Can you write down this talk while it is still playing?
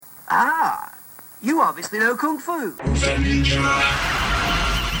Ah, you obviously know Kung Fu.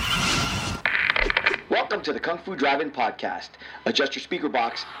 Welcome to the Kung Fu Drive-In Podcast. Adjust your speaker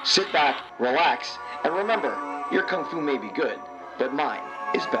box, sit back, relax, and remember, your Kung Fu may be good, but mine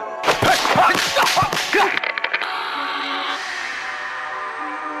is better.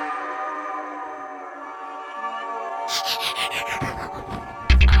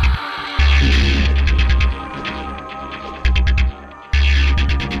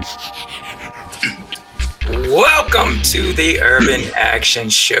 Welcome to the Urban Action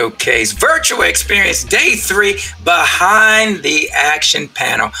Showcase Virtual Experience Day 3 Behind the Action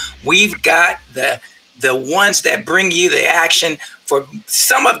panel. We've got the ones that bring you the action for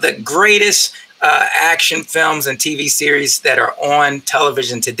some of the greatest action films and TV series that are on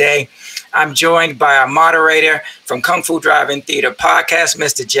television today. I'm joined by our moderator from Kung Fu Drive-In Theater Podcast,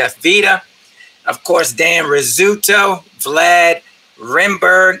 Mr. Jeff Vita. Of course, Dan Rizzuto, Vlad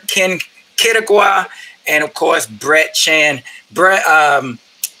Rimberg, Ken Kittigwa, and of course, Brett Chan.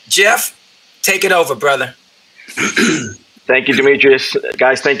 Jeff, take it over, brother. Thank you, Demetrius.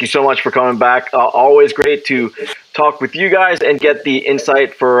 Guys, thank you so much for coming back. Always great to talk with you guys and get the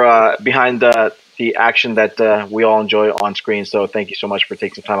insight for behind the action that we all enjoy on screen. So thank you so much for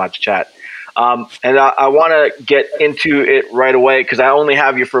taking some time out to chat. And I want to get into it right away because I only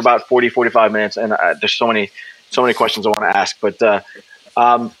have you for about 40, 45 minutes, and there's so many questions I want to ask. But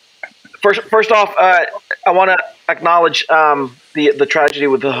First off, I want to acknowledge the tragedy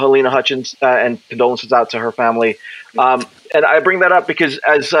with the Helena Hutchins and condolences out to her family. And I bring that up because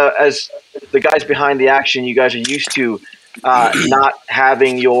as the guys behind the action, you guys are used to not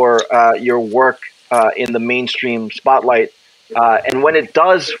having your work in the mainstream spotlight. And when it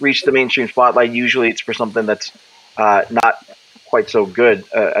does reach the mainstream spotlight, usually it's for something that's not quite so good.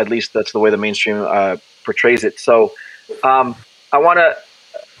 At least that's the way the mainstream portrays it. So I want to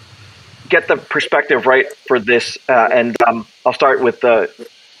get the perspective right for this, and I'll start with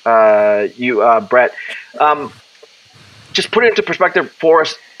you, Brett. Just put it into perspective for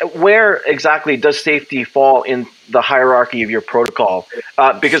us. Where exactly does safety fall in the hierarchy of your protocol?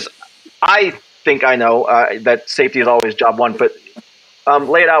 Because I think I know that safety is always job one, but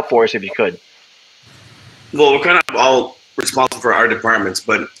lay it out for us if you could. Well, we're kind of all responsible for our departments,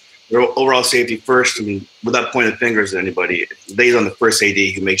 but overall safety first. I mean, without pointing fingers at anybody, it lays on the first AD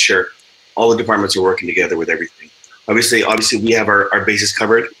who makes sure all the departments are working together with everything. Obviously, we have our bases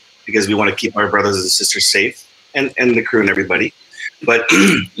covered because we want to keep our brothers and sisters safe and the crew and everybody. But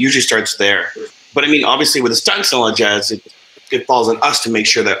usually starts there. But I mean, obviously, with the stunts and all that jazz, it falls on us to make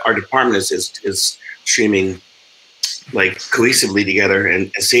sure that our department is streaming like cohesively together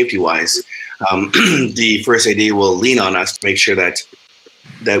and safety wise. The first AD will lean on us to make sure that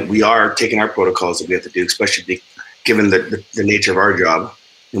we are taking our protocols that we have to do, especially given the nature of our job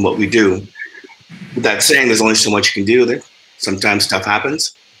and what we do. With that saying, there's only so much you can do there. Sometimes stuff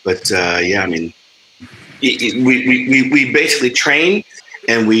happens, but yeah, I mean, we basically train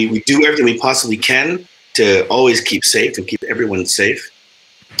and we do everything we possibly can to always keep safe and keep everyone safe.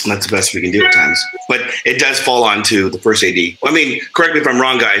 And that's the best we can do at times. But it does fall on to the first AD. I mean, correct me if I'm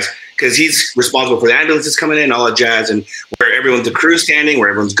wrong, guys, because he's responsible for the ambulances coming in, all that jazz, and where everyone's the crew standing, where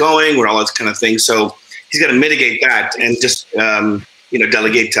everyone's going, where all that kind of thing. So he's got to mitigate that and just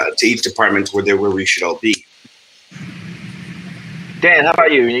delegate to each department where we should all be. Dan, how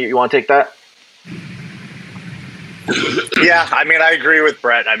about you? You want to take that? Yeah, I mean, I agree with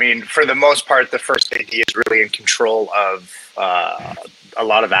Brett. I mean, for the most part, the first AD is really in control of a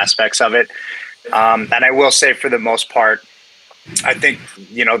lot of aspects of it. And I will say, for the most part, I think,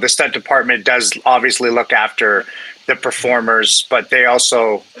 the stunt department does obviously look after the performers, but they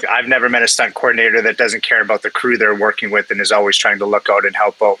also, I've never met a stunt coordinator that doesn't care about the crew they're working with and is always trying to look out and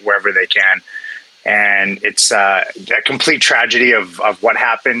help out wherever they can. And it's a complete tragedy of what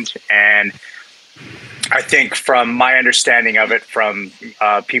happened. And I think from my understanding of it, from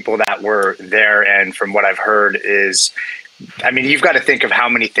people that were there and from what I've heard is, I mean, you've got to think of how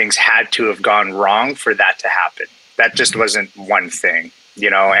many things had to have gone wrong for that to happen. That just wasn't one thing.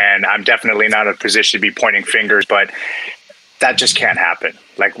 And I'm definitely not in a position to be pointing fingers, but that just can't happen.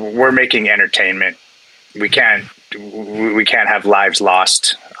 Like, we're making entertainment. We can't have lives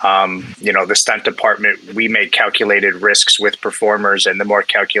lost. The stunt department, we make calculated risks with performers, and the more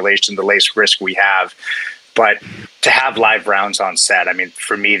calculation, the less risk we have. But to have live rounds on set, I mean,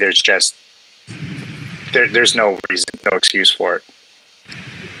 for me, there's no reason, no excuse for it.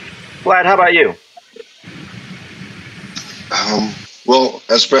 Vlad, how about you? Well,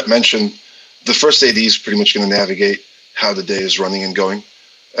 as Brett mentioned, the first AD is pretty much going to navigate how the day is running and going.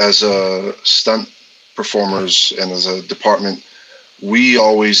 As stunt performers and as a department, we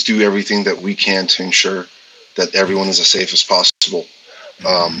always do everything that we can to ensure that everyone is as safe as possible.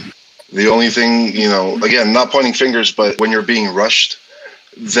 The only thing, again, not pointing fingers, but when you're being rushed,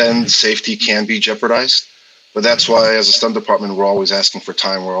 then safety can be jeopardized. But that's why, as a stunt department, we're always asking for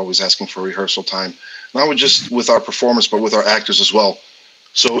time. We're always asking for rehearsal time, not just with our performers, but with our actors as well.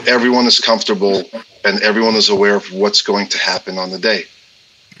 So everyone is comfortable and everyone is aware of what's going to happen on the day.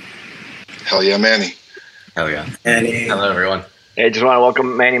 Hell yeah, Manny. Hell yeah. Manny. Hello, everyone. Hey, I just want to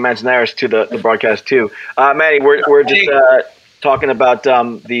welcome Manny Manzanares to the broadcast too. Manny, we're just talking about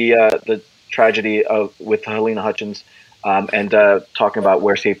the tragedy with Halyna Hutchins and talking about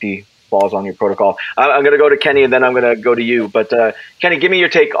where safety falls on your protocol. I'm going to go to Kenny and then I'm going to go to you. But Kenny, give me your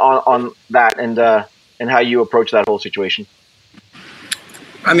take on that and how you approach that whole situation.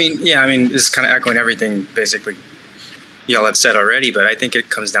 I mean, this is kind of echoing everything basically y'all have said already, but I think it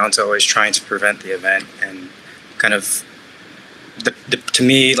comes down to always trying to prevent the event and kind of to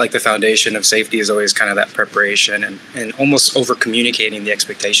me, like the foundation of safety is always kind of that preparation and almost over communicating the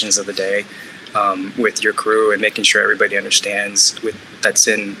expectations of the day with your crew and making sure everybody understands that's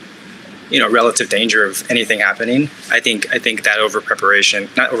in relative danger of anything happening. I think that that preparation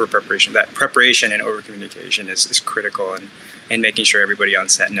and over communication is critical and making sure everybody on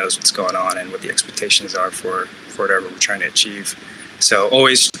set knows what's going on and what the expectations are for whatever we're trying to achieve. So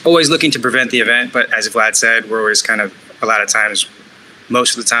always looking to prevent the event, but as Vlad said, we're always kind of a lot of times,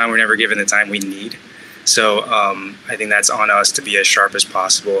 most of the time, we're never given the time we need. So I think that's on us to be as sharp as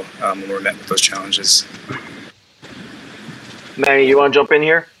possible when we're met with those challenges. Manny, you want to jump in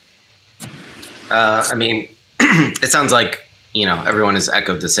here? It sounds like, everyone has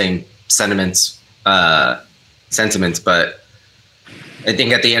echoed the same sentiments, but I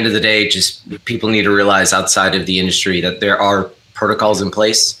think at the end of the day, just people need to realize outside of the industry that there are protocols in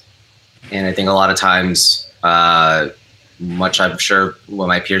place. And I think a lot of times, much I'm sure what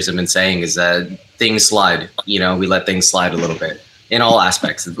my peers have been saying is that things slide, we let things slide a little bit in all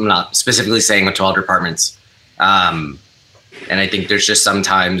aspects. I'm not specifically saying to all departments. And I think there's just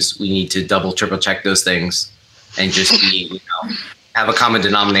sometimes we need to double, triple check those things and just be, have a common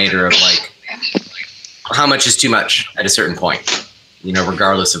denominator of like, how much is too much at a certain point,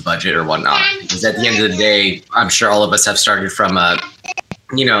 regardless of budget or whatnot. Because at the end of the day, I'm sure all of us have started from a,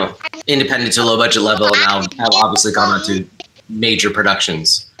 independent to low budget level and now have obviously gone on to major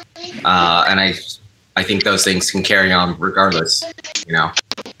productions. And I think those things can carry on regardless,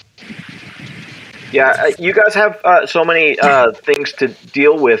 Yeah, you guys have so many things to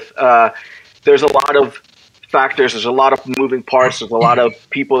deal with. There's a lot of factors. There's a lot of moving parts. There's a lot of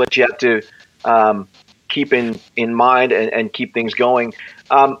people that you have to keep in mind and keep things going.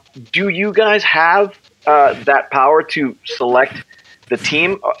 Do you guys have that power to select the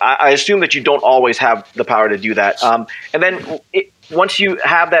team? I assume that you don't always have the power to do that. And then once you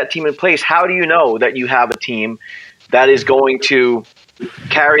have that team in place, how do you know that you have a team that is going to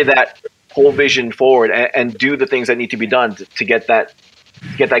carry that whole vision forward and do the things that need to be done to get that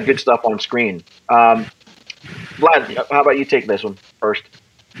good stuff on screen? Vlad, how about you take this one first?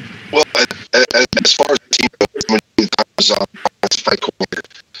 Well, as far as the team goes, as a fight coordinator.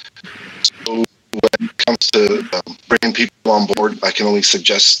 So when it comes to bringing people on board, I can only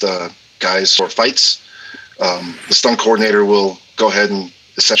suggest guys for fights. The stunt coordinator will go ahead and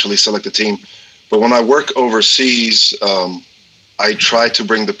essentially select the team. But when I work overseas, I try to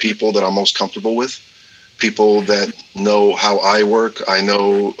bring the people that I'm most comfortable with, people that know how I work. I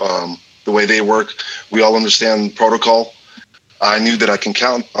know the way they work. We all understand protocol. I knew that I can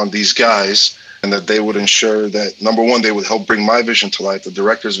count on these guys and that they would ensure that, number one, they would help bring my vision to life, the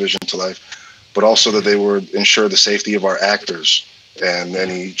director's vision to life, but also that they would ensure the safety of our actors and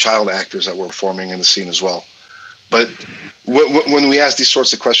any child actors that were performing in the scene as well. But when we ask these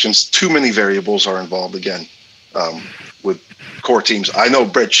sorts of questions, too many variables are involved again with core teams. I know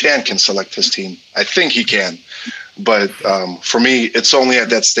Brett Chan can select his team. I think he can. But for me, it's only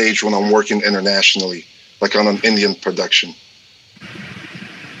at that stage when I'm working internationally, like on an Indian production.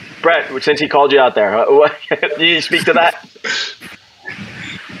 Brett, since he called you out there, do you speak to that?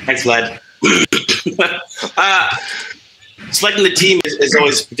 Thanks, Vlad. Selecting the team is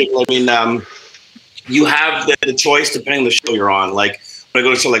always particular. I mean, you have the choice depending on the show you're on. Like when I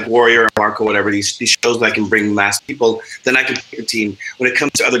go to show like Warrior or Marco, whatever, these shows that I can bring mass people, then I can pick a team. When it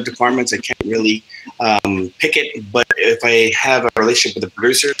comes to other departments, I can't really pick it. But if I have a relationship with the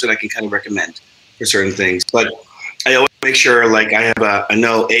producers, then I can kind of recommend for certain things. But I always make sure like I have a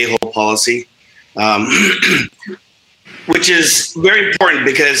no a-hole policy, which is very important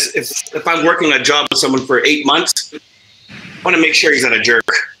because if I'm working a job with someone for 8 months, I want to make sure he's not a jerk.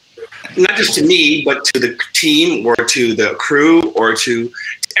 not just to me, but to the team or to the crew or to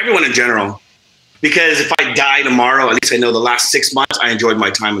everyone in general. Because if I die tomorrow, at least I know the last 6 months I enjoyed my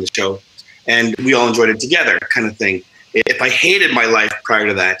time on the show, and we all enjoyed it together, kind of thing. If I hated my life prior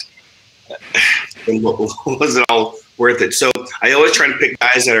to that, then was it all worth it? So I always try to pick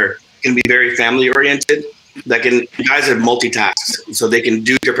guys that are going to be very family oriented, guys that multitask, so they can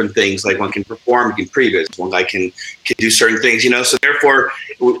do different things. Like one can perform, can previs, one guy can do certain things, So therefore,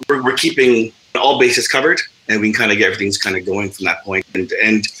 we're keeping all bases covered, and we can kind of get everything's kind of going from that point. And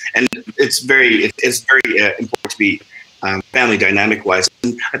it's very important to be family dynamic wise.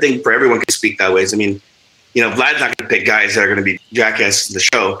 And I think for everyone can speak that ways. I mean, Vlad's not going to pick guys that are going to be jackasses in the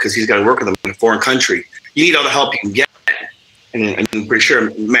show because he's got to work with them in a foreign country. You need all the help you can get. And I'm pretty sure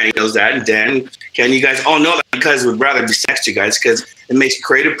Manny knows that, and Dan, Ken, you guys all know that because we'd rather be next to you guys because it makes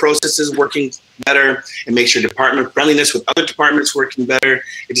creative processes working better. It makes your department friendliness with other departments working better.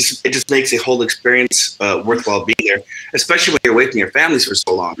 It just makes the whole experience worthwhile being there, especially when you're away from your families for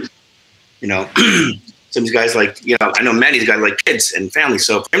so long. Some of these guys I know Manny's got kids and family,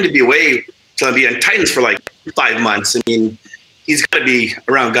 so for him to be away, to be on Titans for 5 months, I mean, he's got to be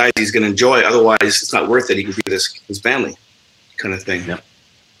around guys he's going to enjoy. Otherwise, it's not worth it. He can be with his family. Kind of thing.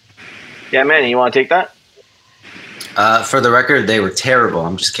 Yeah, Manny, you want to take that? For the record, they were terrible.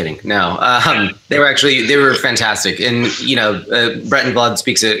 I'm just kidding. No, they were fantastic. And Brett and Vlad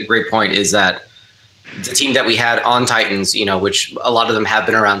speaks a great point. Is that the team that we had on Titans, which a lot of them have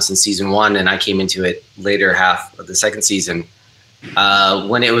been around since season 1, and I came into it later half of the second season.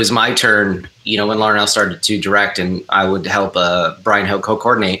 When it was my turn, when Larnell started to direct, and I would help Brian Hill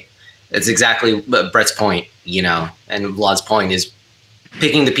co-coordinate. It's exactly Brett's point, and Vlad's point is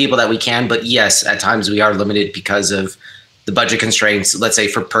picking the people that we can. But yes, at times we are limited because of the budget constraints, let's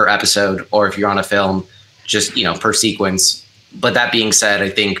say per episode, or if you're on a film, just, per sequence. But that being said, I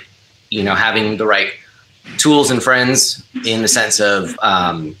think, having the right tools and friends in the sense of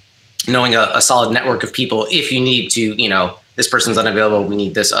knowing a solid network of people, if you need to, this person's unavailable, we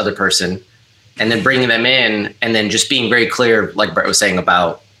need this other person, and then bringing them in and then just being very clear, like Brett was saying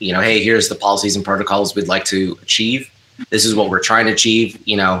about, hey, here's the policies and protocols we'd like to achieve. This is what we're trying to achieve,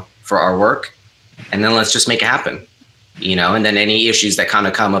 for our work. And then let's just make it happen, and then any issues that kind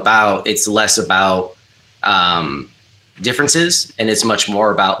of come about, it's less about differences. And it's much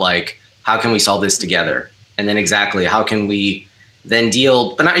more about how can we solve this together? And then exactly how can we then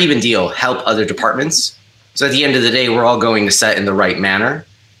help other departments. So at the end of the day, we're all going to set in the right manner.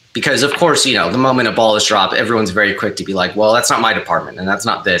 Because, of course, the moment a ball is dropped, everyone's very quick to be like, well, that's not my department, and that's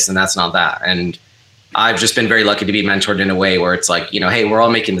not this, and that's not that. And I've just been very lucky to be mentored in a way where it's hey, we're all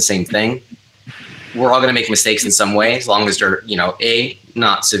making the same thing. We're all going to make mistakes in some way, as long as they're, A,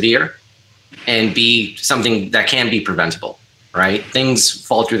 not severe, and B, something that can be preventable, right? Things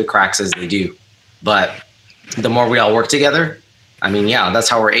fall through the cracks as they do. But the more we all work together, that's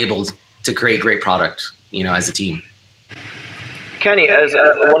how we're able to create great product, as a team. Kenny, as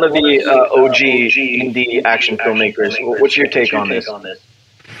one of the OG indie action filmmakers, what's your take on this?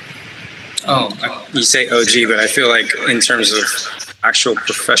 Oh, you say OG, but I feel like in terms of actual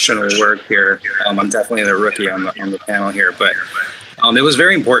professional work here, I'm definitely the rookie on the panel here. But it was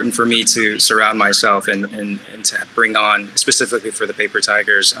very important for me to surround myself and to bring on, specifically for the Paper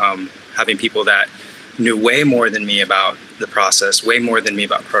Tigers, having people that knew way more than me about the process, way more than me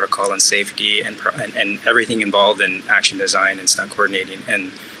about protocol and safety and everything involved in action design and stunt coordinating.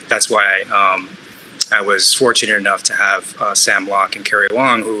 And that's why I was fortunate enough to have Sam Locke and Kerry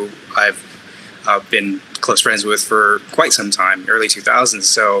Wong, who I've been close friends with for quite some time, early 2000s.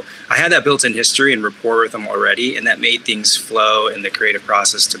 So I had that built-in history and rapport with them already, and that made things flow in the creative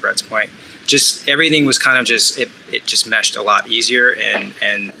process, to Brett's point. Just everything was kind of it just meshed a lot easier, and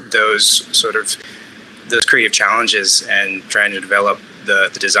those creative challenges and trying to develop the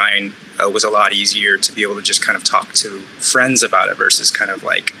design was a lot easier to be able to just kind of talk to friends about it versus kind of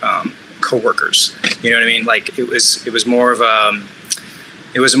coworkers. You know what I mean?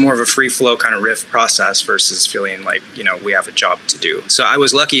 It was more of a free flow kind of riff process versus feeling like, we have a job to do. So I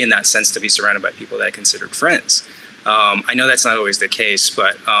was lucky in that sense to be surrounded by people that I considered friends. I know that's not always the case,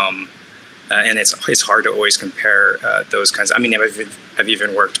 but and it's hard to always compare those kinds. I've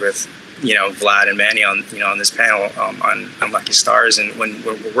even worked with Vlad and Manny on this panel on Lucky Stars, and when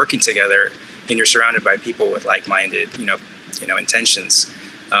we're working together and you're surrounded by people with like-minded intentions,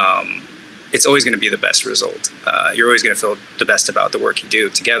 it's always going to be the best result. You're always going to feel the best about the work you do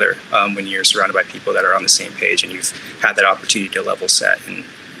together when you're surrounded by people that are on the same page and you've had that opportunity to level set. And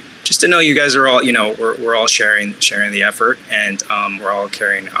just to know you guys are all, we're all sharing the effort, and we're all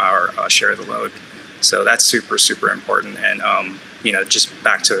carrying our share of the load. So that's super, super important. And, just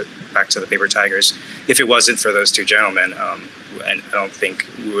back to back to the Paper Tigers. If it wasn't for those two gentlemen, and I don't think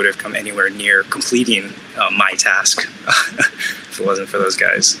we would have come anywhere near completing my task if it wasn't for those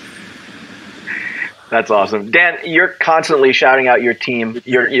guys. That's awesome. Dan, you're constantly shouting out your team.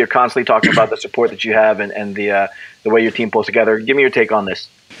 You're constantly talking about the support that you have and the way your team pulls together. Give me your take on this.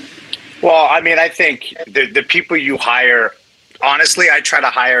 Well, I mean, I think the people you hire, honestly, I try to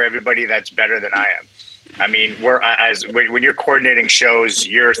hire everybody that's better than I am. I mean, when you're coordinating shows,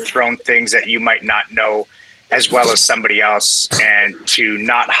 you're thrown things that you might not know as well as somebody else, and to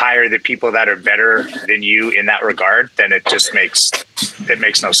not hire the people that are better than you in that regard, then it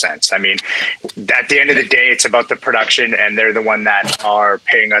makes no sense. I mean, at the end of the day, it's about the production, and they're the one that are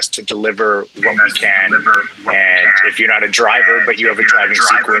paying us to deliver what we can. And if you're not a driver, but you have a driving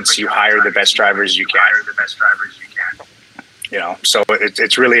sequence, you hire the best drivers you can. You know, so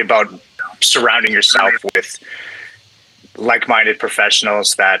it's really about surrounding yourself with like-minded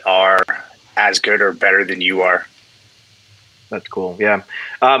professionals that are as good or better than you are. That's cool. Yeah.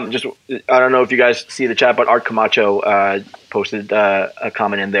 I don't know if you guys see the chat, but Art Camacho posted a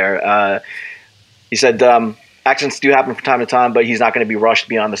comment in there. He said accidents do happen from time to time, but he's not going to be rushed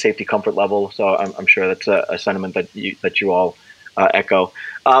beyond the safety comfort level. So I'm sure that's a sentiment that you all echo.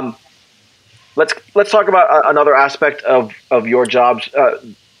 Let's talk about another aspect of your jobs.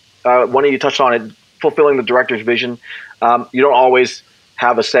 One of you touched on it, fulfilling the director's vision. You don't always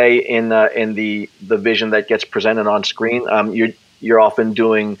have a say in the vision that gets presented on screen. You're often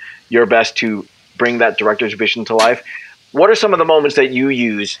doing your best to bring that director's vision to life. What are some of the moments that you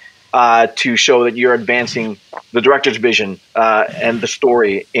use to show that you're advancing the director's vision and the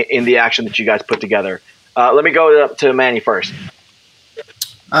story in the action that you guys put together? Let me go to Manny first.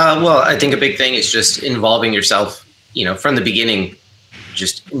 Well, I think a big thing is just involving yourself, from the beginning,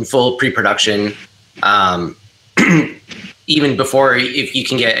 just in full pre-production. Even before, if you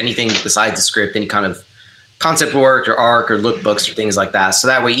can get anything besides the script, any kind of concept work or arc or lookbooks or things like that. So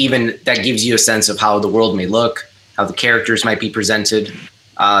that way, even that gives you a sense of how the world may look, how the characters might be presented.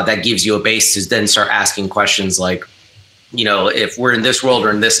 That gives you a base to then start asking questions like, if we're in this world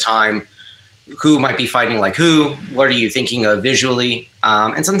or in this time, who might be fighting like who? What are you thinking of visually?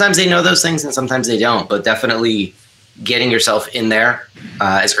 And sometimes they know those things and sometimes they don't, but definitely getting yourself in there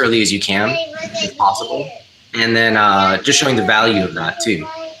as early as you can, if possible. And then just showing the value of that too.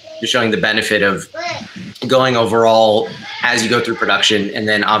 Just showing the benefit of going overall as you go through production and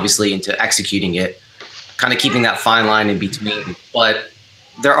then obviously into executing it, kind of keeping that fine line in between. But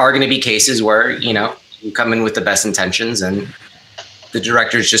there are going to be cases where, you come in with the best intentions and the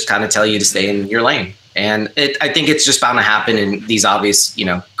directors just kind of tell you to stay in your lane. And I think it's just bound to happen in these obvious,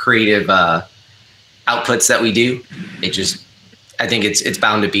 creative outputs that we do. I think it's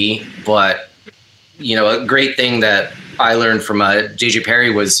bound to be. But, a great thing that I learned from JJ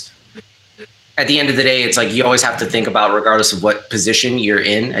Perry was at the end of the day, it's like you always have to think about, regardless of what position you're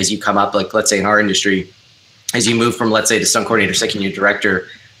in as you come up, like let's say in our industry, as you move from, let's say, the stunt coordinator, second year director,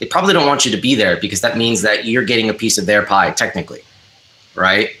 they probably don't want you to be there because that means that you're getting a piece of their pie technically.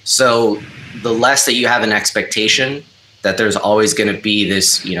 Right. So the less that you have an expectation that there's always going to be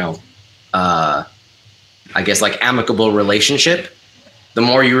this, I guess like amicable relationship, the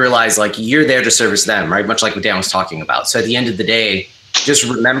more you realize like you're there to service them, right? Much like what Dan was talking about. So at the end of the day, just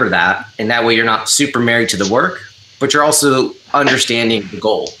remember that. And that way you're not super married to the work, but you're also understanding the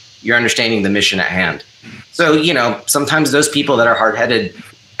goal. You're understanding the mission at hand. So, sometimes those people that are hard-headed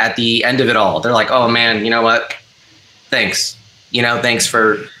at the end of it all, they're like, oh man, you know what? Thanks. Thanks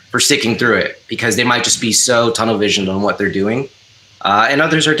for sticking through it, because they might just be so tunnel visioned on what they're doing. And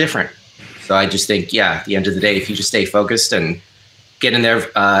others are different. So I just think, at the end of the day, if you just stay focused and get in there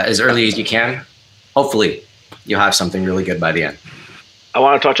as early as you can, hopefully you'll have something really good by the end. I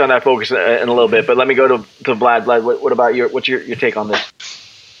want to touch on that focus in a little bit, but let me go to Vlad. Vlad, what about what's your take on this?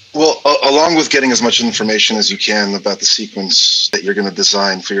 Well, along with getting as much information as you can about the sequence that you're going to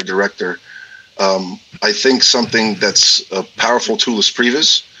design for your director, I think something that's a powerful tool is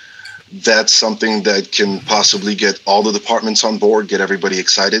Previs. That's something that can possibly get all the departments on board, get everybody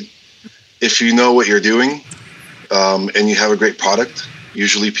excited. If you know what you're doing and you have a great product,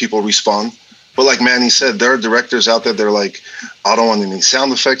 usually people respond. But like Manny said, there are directors out there that are like, I don't want any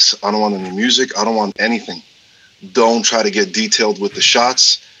sound effects. I don't want any music. I don't want anything. Don't try to get detailed with the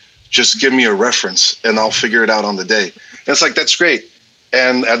shots. Just give me a reference and I'll figure it out on the day. And it's like, that's great.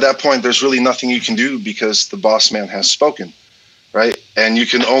 And at that point, there's really nothing you can do because the boss man has spoken, right? And you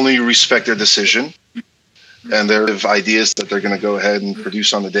can only respect their decision and their ideas that they're going to go ahead and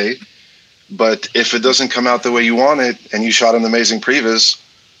produce on the day. But if it doesn't come out the way you want it and you shot an amazing previs,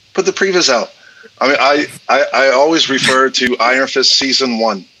 put the previs out. I mean, I always refer to Iron Fist Season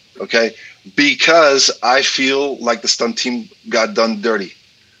 1. Okay, because I feel like the stunt team got done dirty,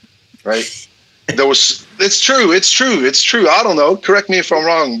 right? It's true. I don't know. Correct me if I'm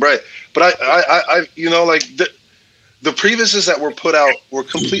wrong, Brett. But I like the previouses that were put out were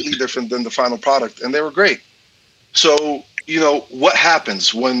completely different than the final product, and they were great. So, what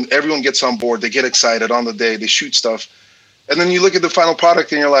happens when everyone gets on board, they get excited on the day, they shoot stuff, and then you look at the final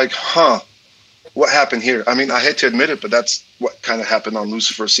product and you're like, what happened here? I mean, I hate to admit it, but that's what kind of happened on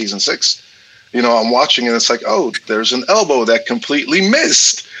Lucifer season 6. I'm watching and it's like, oh, there's an elbow that completely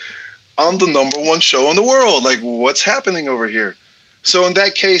missed on the #1 show in the world. Like, what's happening over here? So in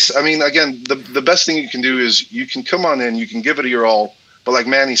that case, I mean, again, the best thing you can do is you can come on in, you can give it your all, but like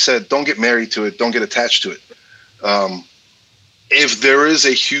Manny said, don't get married to it, don't get attached to it. If there is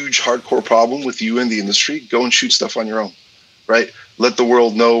a huge hardcore problem with you in the industry, go and shoot stuff on your own, right? Let the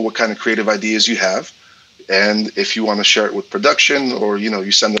world know what kind of creative ideas you have. And if you want to share it with production or,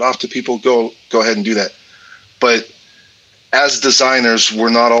 you send it off to people, go ahead and do that. But as designers, we're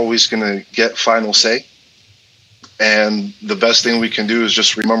not always going to get final say. And the best thing we can do is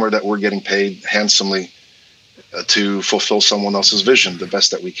just remember that we're getting paid handsomely to fulfill someone else's vision the best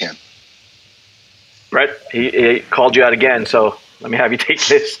that we can. Brett, he called you out again, so let me have you take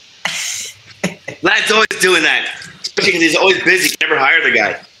this. Lad's always doing that, especially because he's always busy. He never hired the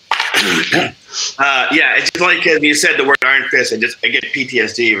guy. It's just like you said the word Iron Fist. I get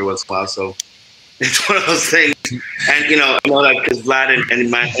PTSD every once in a while, so it's one of those things. And I know that because Vlad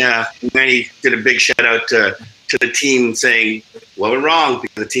and Manny did a big shout out to the team saying what went wrong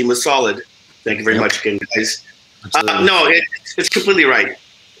because the team was solid. Thank you very much again, guys. No, it's completely right.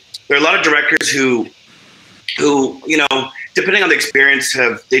 There are a lot of directors who depending on the experience,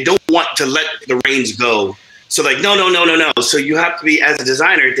 they don't want to let the reins go. So like, no. So you have to be, as a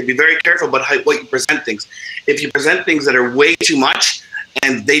designer, to be very careful about what you present things. If you present things that are way too much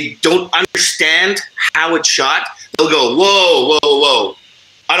and they don't understand how it's shot, they'll go, whoa.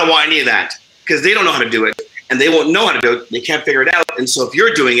 I don't want any of that because they don't know how to do it and they won't know how to do it. They can't figure it out. And so if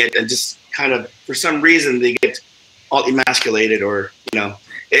you're doing it and just kind of, for some reason, they get all emasculated or,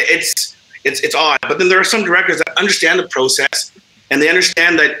 it's odd. But then there are some directors that understand the process and they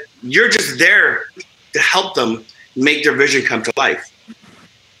understand that you're just there to help them make their vision come to life.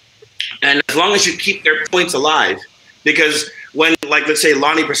 And as long as you keep their points alive, because when, like, let's say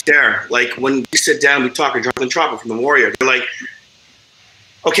Lonnie Prester, like when we sit down, we talk, or Jonathan Tropper from The Warrior, they're like,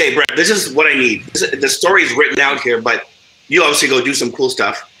 okay, Brett, this is what I need. The story is written out here, but you obviously go do some cool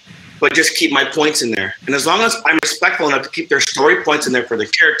stuff, but just keep my points in there. And as long as I'm respectful enough to keep their story points in there for the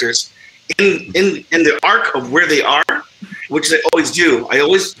characters, in the arc of where they are, which they always do, I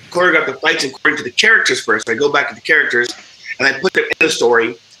always choreograph the fights according to the characters first. I go back to the characters and I put them in the story,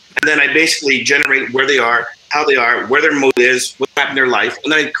 and then I basically generate where they are, how they are, where their mode is, what happened in their life,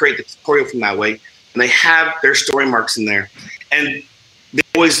 and then I create the choreo from that way. And they have their story marks in there, and they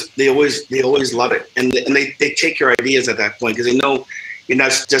always love it, and they take your ideas at that point because they know you're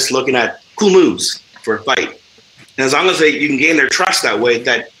not just looking at cool moves for a fight. And as long as you can gain their trust that way,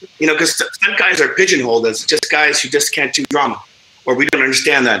 that, because stunt guys are pigeonholed as just guys who just can't do drama, or we don't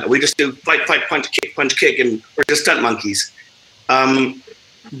understand that. We just do fight, punch, kick, and we're just stunt monkeys.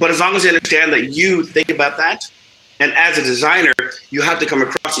 But as long as they understand that you think about that, and as a designer, you have to come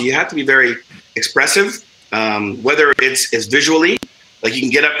across it. You have to be very expressive, whether it's visually, like you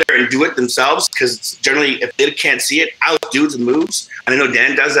can get up there and do it themselves, because generally if they can't see it, I'll do the moves. And I know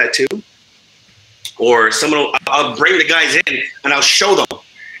Dan does that too. Or I'll bring the guys in and I'll show them,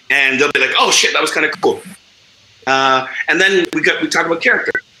 and they'll be like, "Oh shit, that was kind of cool." And then we talk about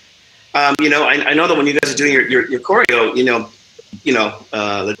character. I know that when you guys are doing your choreo,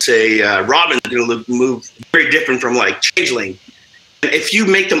 let's say Robin's going to move very different from like Changeling. And if you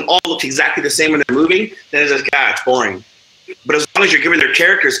make them all look exactly the same when they're moving, then it's just, it's boring. But as long as you're giving their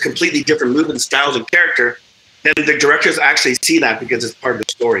characters completely different movement styles and character, then the directors actually see that because it's part of the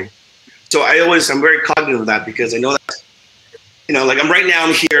story. So I'm very cognizant of that because I know that, like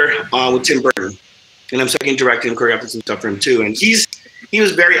I'm here with Tim Burton, and I'm second directing and choreographing some stuff for him too. And he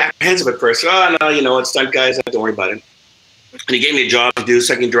was very apprehensive at first. Oh no, it's stunt guys, don't worry about it. And he gave me a job to do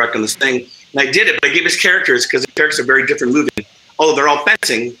second direct on this thing, and I did it. But I gave his characters, because the characters are very different moving. Although they're all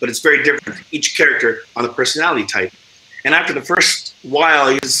fencing, but it's very different for each character on the personality type. And after the first while,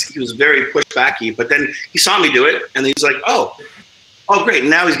 he was very pushbacky. But then he saw me do it, and he was like, "Oh, great!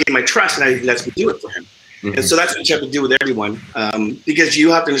 Now he's getting my trust, and I lets me do it for him." Mm-hmm. And so that's what you have to do with everyone, because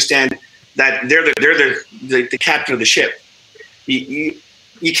you have to understand that they're the captain of the ship.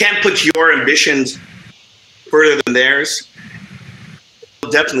 You can't put your ambitions further than theirs.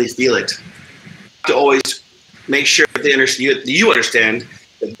 You'll definitely feel it. You have to always make sure that you understand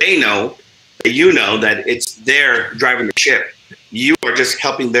that they know, that you know, that it's they're driving the ship. You are just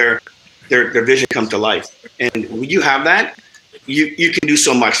helping their vision come to life. And when you have that, you can do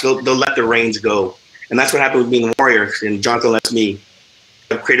so much. They'll let the reins go. And that's what happened with being a warrior. And Jonathan lets me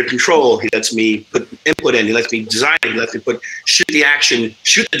have creative control. He lets me put input in. He lets me design it. He lets me shoot the action,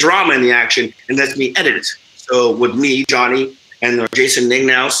 shoot the drama in the action, and lets me edit it. So with me, Johnny, and Jason Ning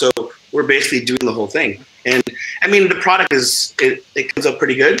now, so we're basically doing the whole thing. And I mean, the product it comes up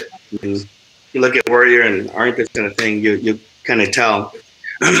pretty good. I mean, you look at Warrior and Iron Fist kind of thing, you kind of tell.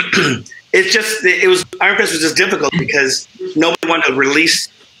 Iron Fist was just difficult because nobody wanted to release.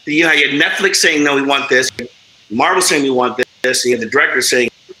 You had Netflix saying, no, we want this. Marvel saying, we want this. And you had the director saying,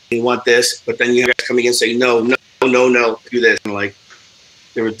 we want this. But then you guys coming in saying, no, do this. And like,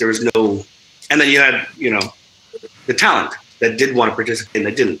 there was no. And then you had, the talent that did want to participate and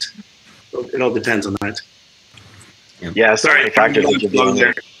that didn't. So it all depends on that. Yeah, sorry. I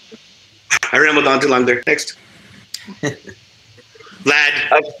rambled on too long there. Next.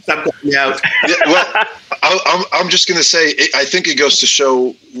 Vlad, stop calling me out. Yeah, well, I'm just going to say, I think it goes to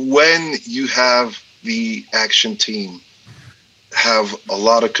show when you have the action team have a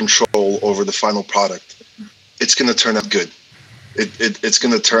lot of control over the final product, it's going to turn out good. It's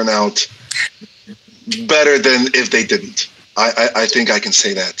going to turn out better than if they didn't. I think I can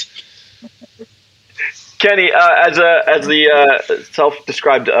say that. Kenny, as the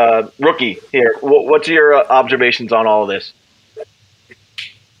self-described rookie here, what's your observations on all of this?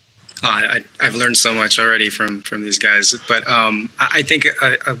 I've learned so much already from these guys, but I think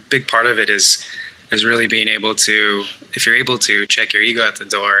a big part of it is really being able to, if you're able to, check your ego at the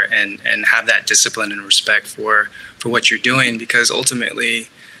door and have that discipline and respect for what you're doing, because ultimately,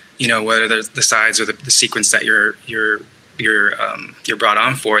 whether the sides or the sequence that you're brought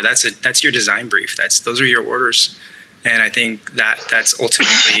on for, that's your design brief. Those are your orders. And I think that's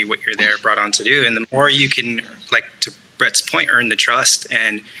ultimately what you're brought on to do. And the more you can, like to Brett's point, earn the trust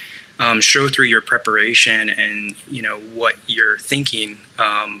and show through your preparation and what you're thinking,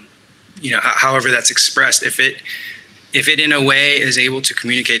 however that's expressed, if it in a way is able to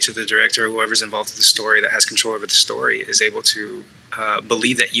communicate to the director or whoever's involved with the story that has control over the story, is able to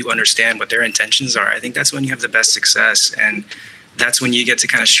believe that you understand what their intentions are, I think that's when you have the best success. And that's when you get to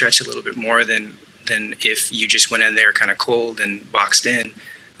kind of stretch a little bit more than if you just went in there kind of cold and boxed in,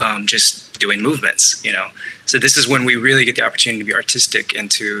 just doing movements, So this is when we really get the opportunity to be artistic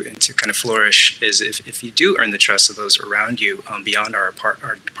and to kind of flourish, is if you do earn the trust of those around you beyond our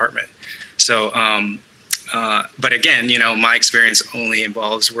department. So, but again, my experience only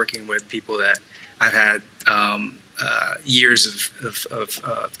involves working with people that I've had years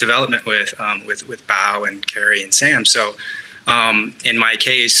of development with Bao and Carrie and Sam. So in my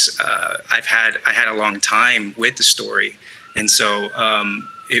case, I had a long time with the story, and so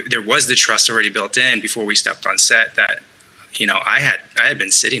there was the trust already built in before we stepped on set that I had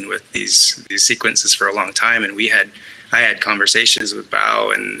been sitting with these sequences for a long time, and I had conversations with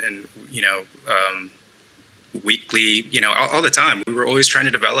Bao and weekly, all the time. We were always trying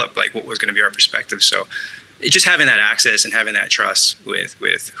to develop like what was going to be our perspective. So just having that access and having that trust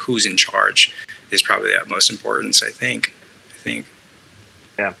with who's in charge is probably the most importance, I think.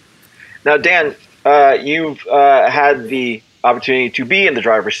 Yeah. Now, Dan, you've had the opportunity to be in the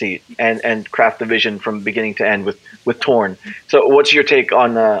driver's seat and craft the vision from beginning to end with Torn. So what's your take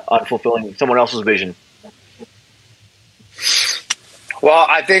on fulfilling someone else's vision? Well,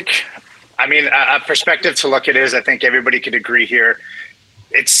 a perspective to look at is, I think everybody could agree here,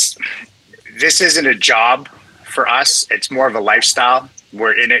 this isn't a job for us. It's more of a lifestyle.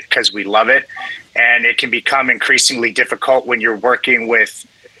 We're in it because we love it. And it can become increasingly difficult when you're working with,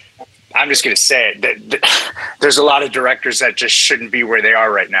 I'm just going to say it, there's a lot of directors that just shouldn't be where they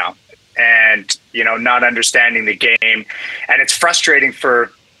are right now. And, not understanding the game. And it's frustrating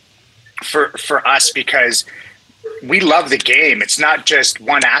for us because we love the game. It's not just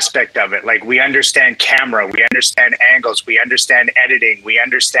one aspect of it. Like, we understand camera, we understand angles, we understand editing, we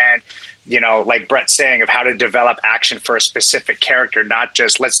understand, like Brett's saying, of how to develop action for a specific character, not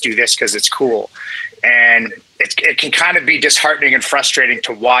just let's do this because it's cool. And it can kind of be disheartening and frustrating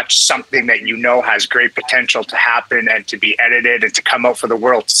to watch something that has great potential to happen and to be edited and to come out for the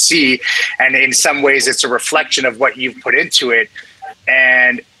world to see. And in some ways, it's a reflection of what you've put into it.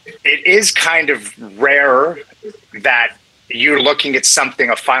 And it is kind of rare that you're looking at something,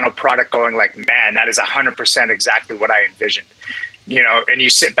 a final product, going like, man, that is 100% exactly what I envisioned, and you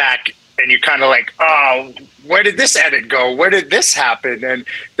sit back and you're kind of like, oh, where did this edit go? Where did this happen? And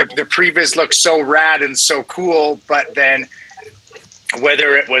the previs looks so rad and so cool, but then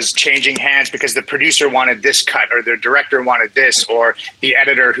whether it was changing hands because the producer wanted this cut or the director wanted this, or the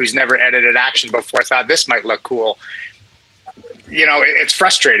editor who's never edited action before thought this might look cool. It's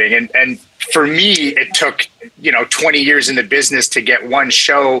frustrating. And for me, it took, 20 years in the business to get one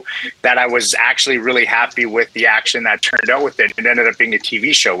show that I was actually really happy with the action that turned out with it. It ended up being a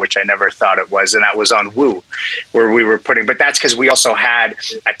TV show, which I never thought it was. And that was on Woo, where we were but that's because we also had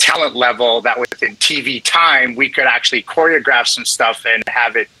a talent level that within TV time, we could actually choreograph some stuff and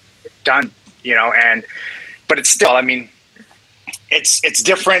have it done, but it's still, it's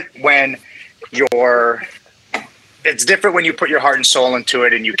different when it's different when you put your heart and soul into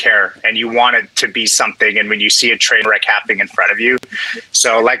it and you care and you want it to be something. And when you see a train wreck happening in front of you.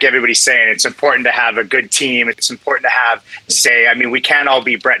 So like everybody's saying, it's important to have a good team. It's important to have we can't all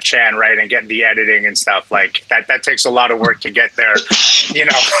be Brett Chan, right? And get the editing and stuff like that. That takes a lot of work to get there,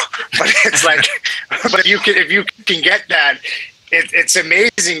 but it's like, but if you can get that, it's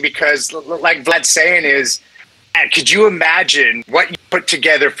amazing because like Vlad's saying is, and could you imagine what you put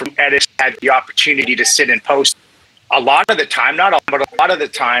together from edits had the opportunity to sit and post? A lot of the time, not all, but a lot of the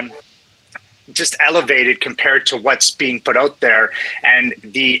time, just elevated compared to what's being put out there. And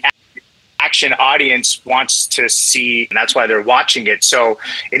the action audience wants to see, and that's why they're watching it. So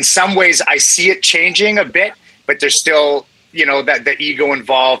in some ways, I see it changing a bit, but there's still, that the ego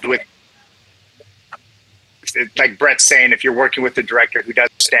involved with, like Brett's saying, if you're working with a director who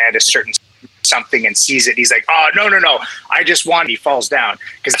doesn't stand a certain something and sees it, he's like, oh, no, I just want, he falls down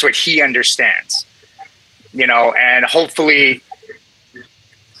because that's what he understands. And hopefully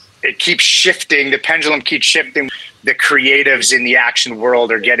it keeps shifting. The pendulum keeps shifting. The creatives in the action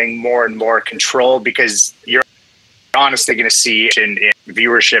world are getting more and more control because you're honestly going to see it in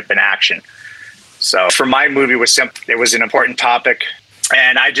viewership and action. So for my movie, it was an important topic.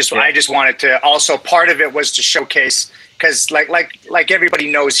 And I just wanted to also, part of it was to showcase, because like everybody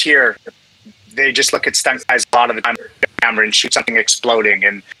knows here, they just look at stunt guys a lot of the time camera and shoot something exploding.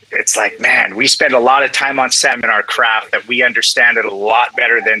 And it's like, man, we spend a lot of time on set in our craft that we understand it a lot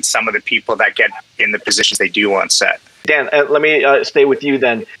better than some of the people that get in the positions they do on set. Dan, let me stay with you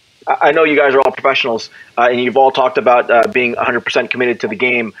then. I know you guys are all professionals and you've all talked about being 100% committed to the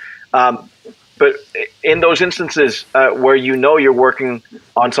game. But in those instances where you're working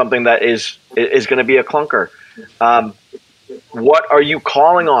on something that is going to be a clunker, what are you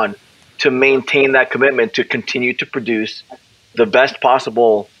calling on to maintain that commitment to continue to produce the best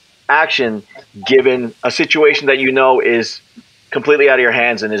possible action given a situation that is completely out of your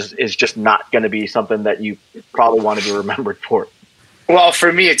hands and is just not going to be something that you probably want to be remembered for? Well,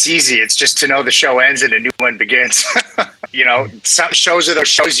 for me, it's easy. It's just to know the show ends and a new one begins. Some shows are those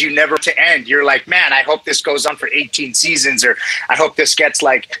shows you never to end. You're like, man, I hope this goes on for 18 seasons, or I hope this gets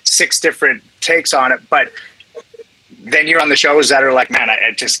like 6 different takes on it. But then you're on the shows that are like, man,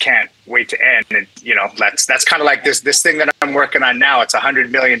 I just can't wait to end. And that's kind of like this thing that I'm working on now. It's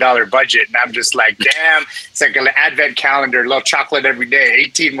 $100 million budget, and I'm just like, damn, it's like an advent calendar, a little chocolate every day,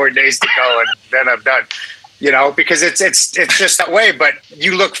 18 more days to go, and then I'm done. Because it's just that way. But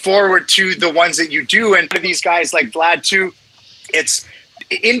you look forward to the ones that you do, and these guys like Vlad too. It's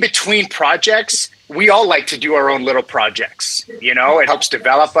in between projects. We all like to do our own little projects. It helps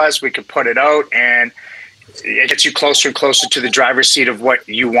develop us. We can put it out, and it gets you closer and closer to the driver's seat of what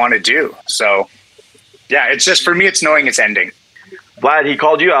you want to do. So, yeah, it's just, for me, it's knowing it's ending. Vlad, he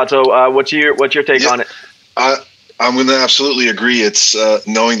called you out. So what's your take on it? I'm going to absolutely agree. It's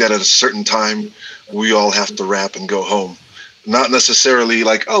knowing that at a certain time, we all have to wrap and go home. Not necessarily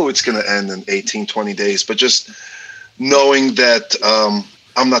like, oh, it's going to end in 18, 20 days, but just knowing that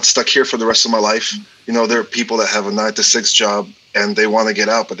I'm not stuck here for the rest of my life. There are people that have a 9 to 6 job and they want to get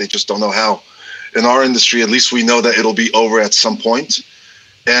out, but they just don't know how. In our industry, at least we know that it'll be over at some point.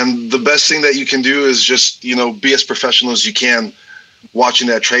 And the best thing that you can do is just, be as professional as you can watching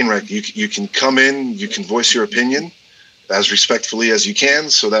that train wreck. You can come in, you can voice your opinion as respectfully as you can,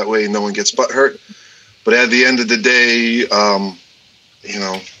 so that way no one gets butthurt. But at the end of the day,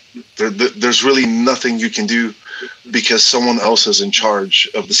 there's really nothing you can do because someone else is in charge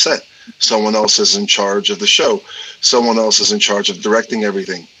of the set. Someone else is in charge of the show. Someone else is in charge of directing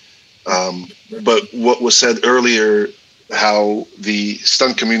everything. But what was said earlier, how the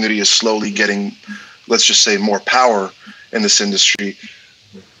stunt community is slowly getting, let's just say, more power in this industry.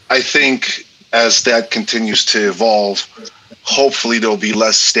 I think as that continues to evolve, hopefully there'll be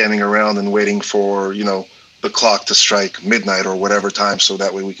less standing around and waiting for, the clock to strike midnight or whatever time, so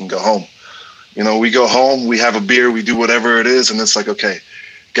that way we can go home. We go home, we have a beer, we do whatever it is, and it's like, okay,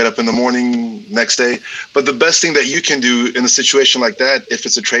 get up in the morning next day. But the best thing that you can do in a situation like that, if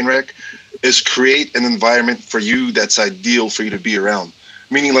it's a train wreck, is create an environment for you that's ideal for you to be around.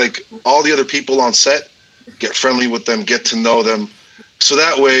 Meaning, like, all the other people on set, get friendly with them, get to know them. So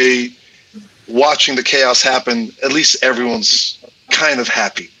that way, watching the chaos happen, at least everyone's kind of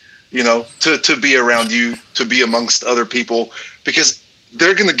happy, you know, to be around you, to be amongst other people, because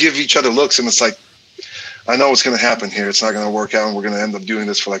they're going to give each other looks, and it's like, I know what's going to happen here. It's not going to work out, and we're going to end up doing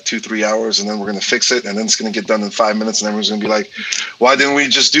this for like 2-3 hours, and then we're going to fix it, and then it's going to get done in 5 minutes, and everyone's going to be like, why didn't we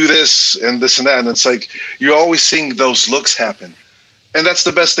just do this and this and that? And it's like, you're always seeing those looks happen. And that's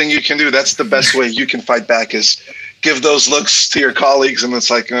the best thing you can do. That's the best way you can fight back, is give those looks to your colleagues, and it's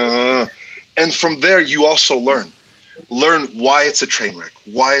like, and from there, you also learn why it's a train wreck,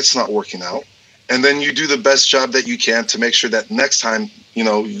 why it's not working out. And then you do the best job that you can to make sure that next time, you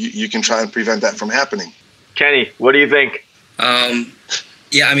know, you can try and prevent that from happening. Kenny, what do you think?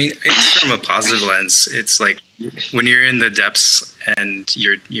 Yeah, I mean, it's from a positive lens. It's like when you're in the depths and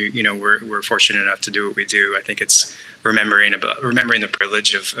you know, we're fortunate enough to do what we do. I think it's remembering the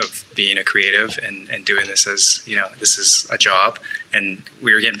privilege of being a creative and doing this as, you know, this is a job and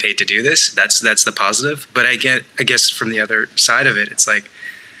we were getting paid to do this. That's the positive. But I guess from the other side of it, it's like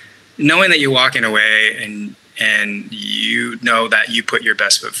knowing that you're walking away and you know that you put your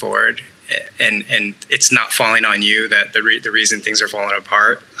best foot forward. And it's not falling on you that the reason things are falling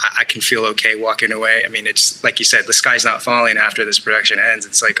apart. I can feel okay walking away. I mean, it's like you said, the sky's not falling after this production ends.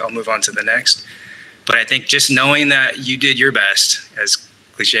 It's like, I'll move on to the next. But I think just knowing that you did your best, as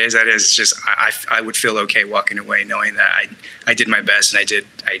cliche as that is, just I would feel okay walking away knowing that I did my best, and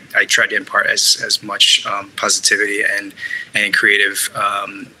I tried to impart as much positivity and creative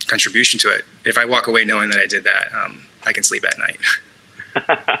contribution to it. If I walk away knowing that I did that, I can sleep at night.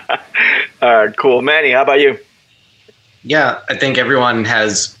 All right, cool. Manny, how about you? Yeah, I think everyone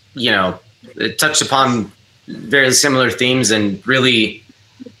has, you know, touched upon very similar themes, and really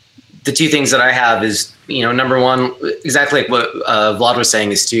the two things that I have is, you know, number one, exactly like what Vlad was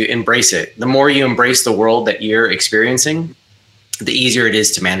saying, is to embrace it. The more you embrace the world that you're experiencing, the easier it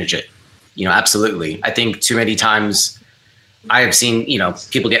is to manage it. You know, absolutely. I think too many times I have seen, you know,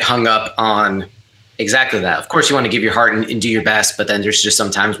 people get hung up on exactly that. Of course, you want to give your heart and do your best, but then there's just some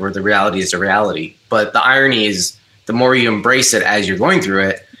times where the reality is the reality. But the irony is, the more you embrace it as you're going through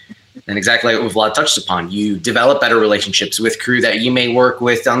it, and exactly like what Vlad touched upon, you develop better relationships with crew that you may work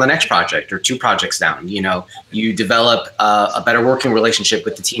with on the next project or 2 projects down. You know, you develop a better working relationship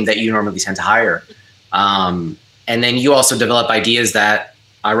with the team that you normally tend to hire. And then you also develop ideas that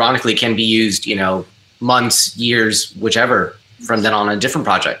ironically can be used, you know, months, years, whichever, from then on a different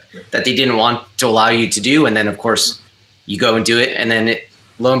project that they didn't want to allow you to do. And then of course you go and do it, and then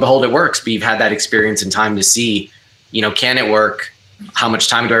lo and behold, it works. But you've had that experience and time to see, you know, can it work? How much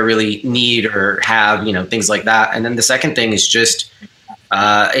time do I really need or have, you know, things like that. And then the second thing is just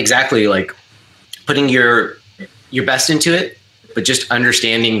exactly like putting your best into it, but just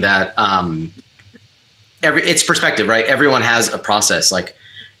understanding that it's perspective, right? Everyone has a process. Like,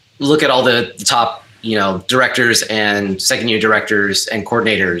 look at all the top, you know, directors and second year directors and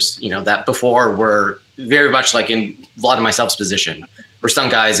coordinators, you know, that before were very much like in Vlad and myself's position. We're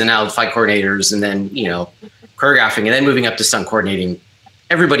stunt guys and now fight coordinators, and then, you know, choreographing, and then moving up to stunt coordinating.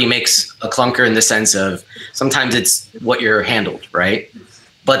 Everybody makes a clunker in the sense of sometimes it's what you're handled, right?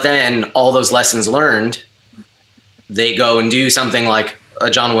 But then all those lessons learned, they go and do something like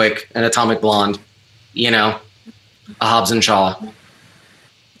a John Wick, an Atomic Blonde, you know, a Hobbs and Shaw.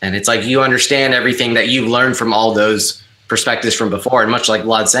 And it's like you understand everything that you've learned from all those perspectives from before. And much like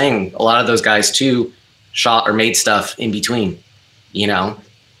Vlad's saying, a lot of those guys too shot or made stuff in between, you know,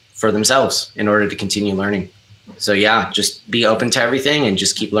 for themselves in order to continue learning. So yeah, just be open to everything and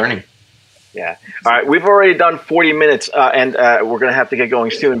just keep learning. Yeah. All right. We've already done 40 minutes and we're going to have to get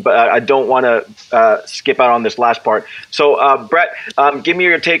going soon, but I don't want to skip out on this last part. So Brett, give me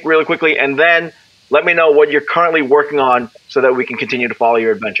your take really quickly, and then let me know what you're currently working on so that we can continue to follow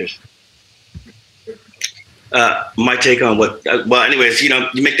your adventures. My take on what, well, anyways, you know,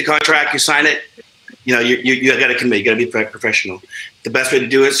 you make the contract, you sign it, you know, you got to commit, you got to be professional. The best way to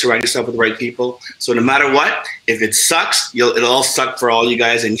do it is surround yourself with the right people. So no matter what, if it sucks, it'll all suck for all you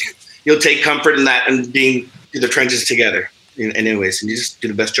guys, and you'll take comfort in that and being through the trenches together. And anyways, and you just do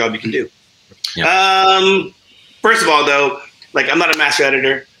the best job you can do. Yeah. First of all, though, like, I'm not a master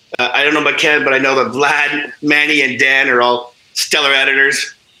editor. I don't know about Ken, but I know that Vlad, Manny, and Dan are all stellar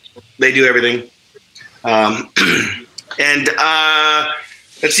editors. They do everything. And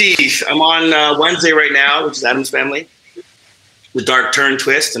let's see, I'm on Wednesday right now, which is Addams Family, The Dark Turn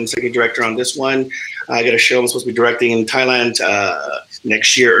Twist. I'm second director on this one. I got a show I'm supposed to be directing in Thailand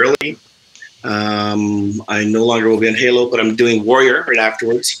next year early. I no longer will be on Halo, but I'm doing Warrior right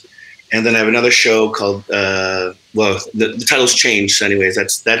afterwards. And then I have another show called, the title's changed. So anyways,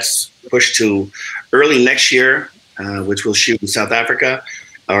 that's pushed to early next year, which we'll shoot in South Africa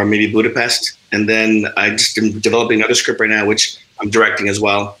or maybe Budapest. And then I just am developing another script right now, which I'm directing as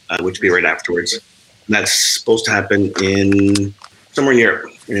well, which will be right afterwards. And that's supposed to happen in somewhere in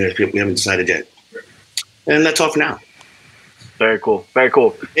Europe. We haven't decided yet. And that's all for now. Very cool. Very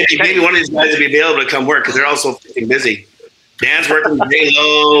cool. Maybe one of these guys will be available to come work because they're also busy. Dan's working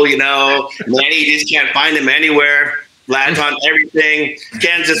J-Lo, Manny, you just can't find him anywhere. Vlad's on everything.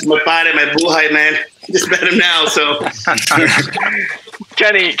 Ken's just my padre, my buhay, man. Just met him now, so.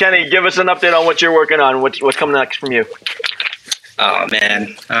 Kenny, give us an update on what you're working on. What's coming next from you? Oh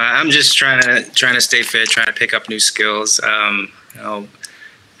man, I'm just trying to stay fit, trying to pick up new skills.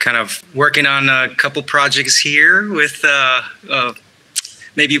 Kind of working on a couple projects here with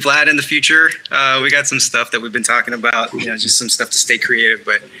maybe Vlad in the future. We got some stuff that we've been talking about. Just some stuff to stay creative,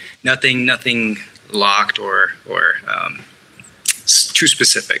 but nothing locked or too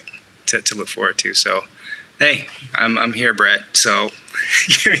specific to look forward to. So, hey, I'm here, Brett. So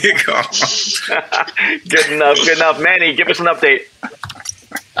give me a call. Good enough. Manny, give us an update.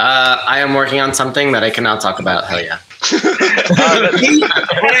 I am working on something that I cannot talk about. Hell yeah. It's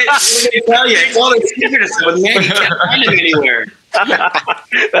all the secrets, but Manny can't find him anywhere.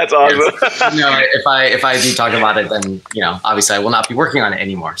 That's awesome. If I do talk about it, then obviously I will not be working on it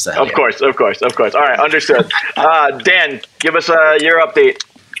anymore. So of course. All right, understood. Dan, give us your update.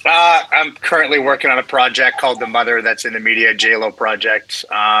 I'm currently working on a project called The Mother that's in the media, J-Lo project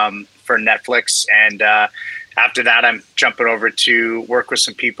for Netflix, and after that, I'm jumping over to work with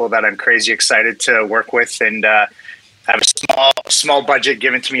some people that I'm crazy excited to work with, and I have a small budget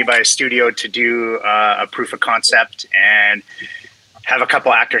given to me by a studio to do a proof of concept, and have a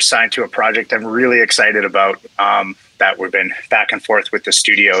couple actors signed to a project I'm really excited about that we've been back and forth with the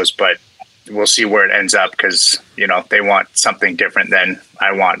studios, but we'll see where it ends up because, they want something different than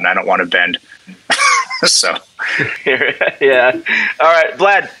I want, and I don't want to bend. So. Yeah. All right,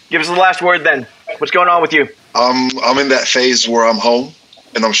 Vlad, give us the last word then. What's going on with you? I'm in that phase where I'm home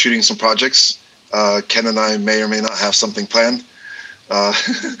and I'm shooting some projects. Ken and I may or may not have something planned.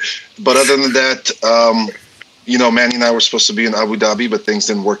 But other than that, Manny and I were supposed to be in Abu Dhabi, but things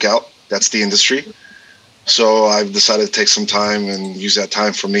didn't work out. That's the industry. So I've decided to take some time and use that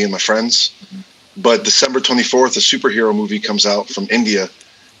time for me and my friends. But December 24th, a superhero movie comes out from India.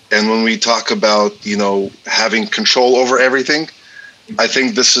 And when we talk about, having control over everything, I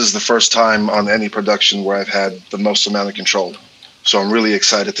think this is the first time on any production where I've had the most amount of control. So I'm really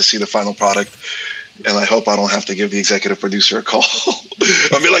excited to see the final product. And I hope I don't have to give the executive producer a call.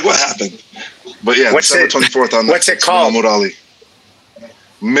 I'll be like, what happened? But yeah, December 24th on what's it called?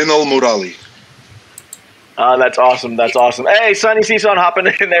 Minal Murali. That's awesome. Hey, Sonny Cison hopping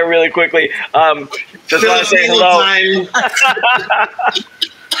in there really quickly. Just want to say hello.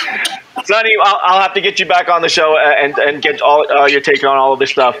 Sonny, I'll have to get you back on the show and get all your take on all of this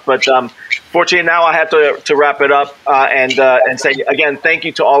stuff. But fortunately, now I have to wrap it up and say again, thank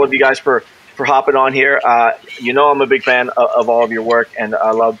you to all of you guys for hopping on here. I'm a big fan of all of your work, and I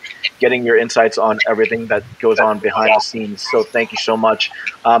love getting your insights on everything that goes on behind the scenes. So thank you so much.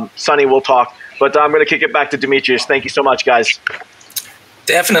 Sonny, we'll talk. But I'm going to kick it back to Demetrius. Thank you so much, guys.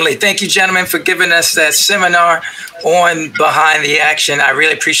 Definitely. Thank you, gentlemen, for giving us that seminar on Behind the Action. I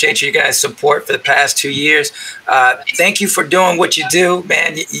really appreciate you guys' support for the past 2 years. Thank you for doing what you do,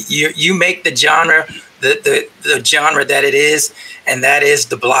 man. You make the genre the genre that it is, and that is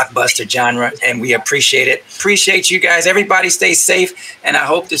the blockbuster genre, and we appreciate it. Appreciate you guys. Everybody stay safe, and I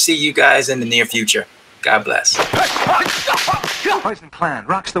hope to see you guys in the near future. God bless. Poison Plan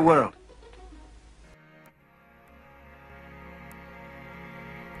rocks the world.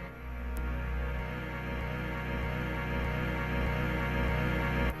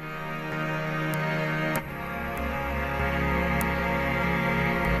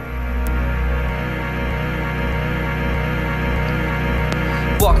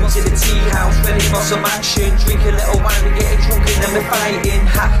 Walking to the tea house, ready for some action. Drink a little wine, we getting drunk and then we're fighting.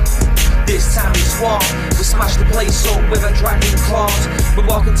 This time it's war. We smash the place up with a dragon claws. We're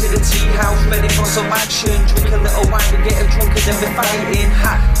walking to the tea house, ready for some action. Drink a little wine, we getting drunk and then we're fighting.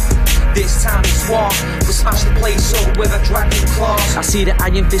 This time it's war. We smash the place up with a dragon claws. I see the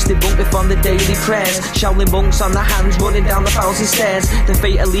iron-fisted monk from the daily prayers. Shaolin monks on the hands running down the 1,000 stairs. The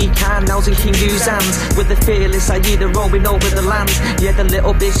fate of Lee Khan now's in King Yu's hands. With the fearless Aida roaming over the land. Yeah, the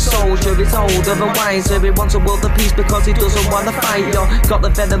little big soldier is older and wiser. He wants a world of peace because he doesn't want to fight, yo. Got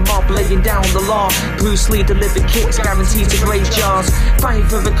the venom mob laying down the law. Bruce Lee delivered kicks guaranteed to break jaws. Fight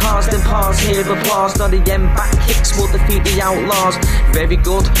for the cause, then pause, hear applause. Not the end back kicks will defeat the outlaws. Very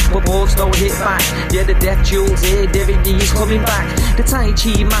good, but swords don't hit back. Yeah, the death jewels here, Derek D is coming back. The Tai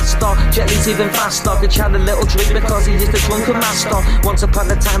Chi master, Jet Li's even faster. Could chant a little drink because he is the drunken master. Once upon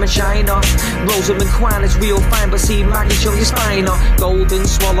a time in China, Rosamund Kwan is real fine, but see Maggie Chung is finer. Golden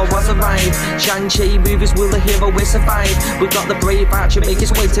Swallow was arrived. Shang-Chi movies, will the hero will survive? We got the brave archer make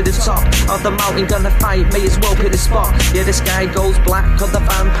his way to the top of the mountain, gonna fight, may as well pick the spot. Yeah, the sky goes black, cause the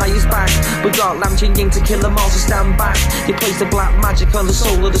vampire's back. We got Lam Jin Ying to kill them all, so stand back. He plays the black magic on the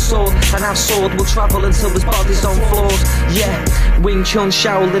soul of the sword, and our sword will travel until his body's on floors. Yeah, Wing Chun,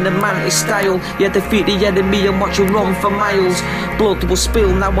 Shaolin and Mantis style. Yeah, defeat the enemy and watch him run for miles. Blood will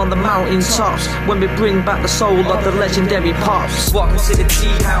spill now on the mountain tops when we bring back the soul of the legendary Pops. Welcome to the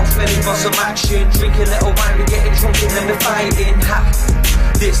tea house, ready for some action. Drink a little wine, we're getting drunk and then we're fighting. Ha!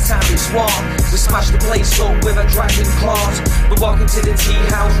 This time it's war. We smash the place up with a dragon claws. We're walking to the tea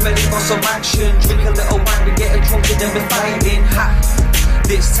house, ready for some action. Drink a little wine, we're getting drunk and then we're fighting. Ha!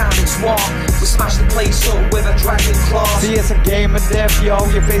 This time it's war. We smash the place up with a dragon claw. See, it's a game of death, yo.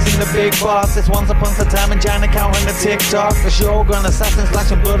 You're facing the big boss. It's once upon a time in China counting the TikTok. The Shogun assassin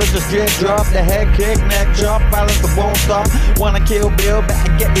slashing blood or just drip drop. The head kick, neck chop, violence that won't stop. Wanna kill Bill,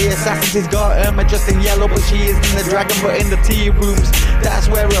 better get the assassins. He's got Irma just in yellow, but she isn't the dragon, but in the tea rooms. That's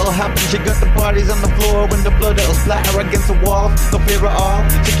where it'll happen. She got the bodies on the floor when the blood it'll splatter against the wall. No fear at all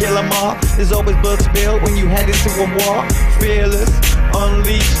to kill them all. There's always blood spilled when you head into a war. Fearless, unleashed.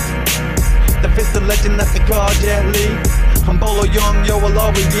 The fist of legend that they call Jet Li. I'm Bolo Young, yo, will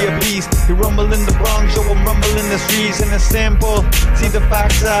always be a beast. You rumble in the Bronx, yo, I'm rumble in the streets. And it's simple, see the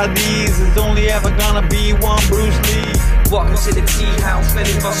facts are these. There's only ever gonna be one Bruce Lee. Welcome to the tea house,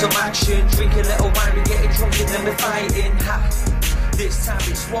 ready for some action. Drink a little wine, we're getting drunk and then we're fighting. Ha! This time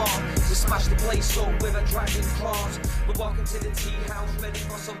it's war. We smash the place up with a dragon claws. We're walking to the tea house, ready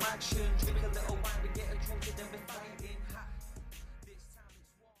for some action. Drink a little wine, we're getting drunk and then we're fighting.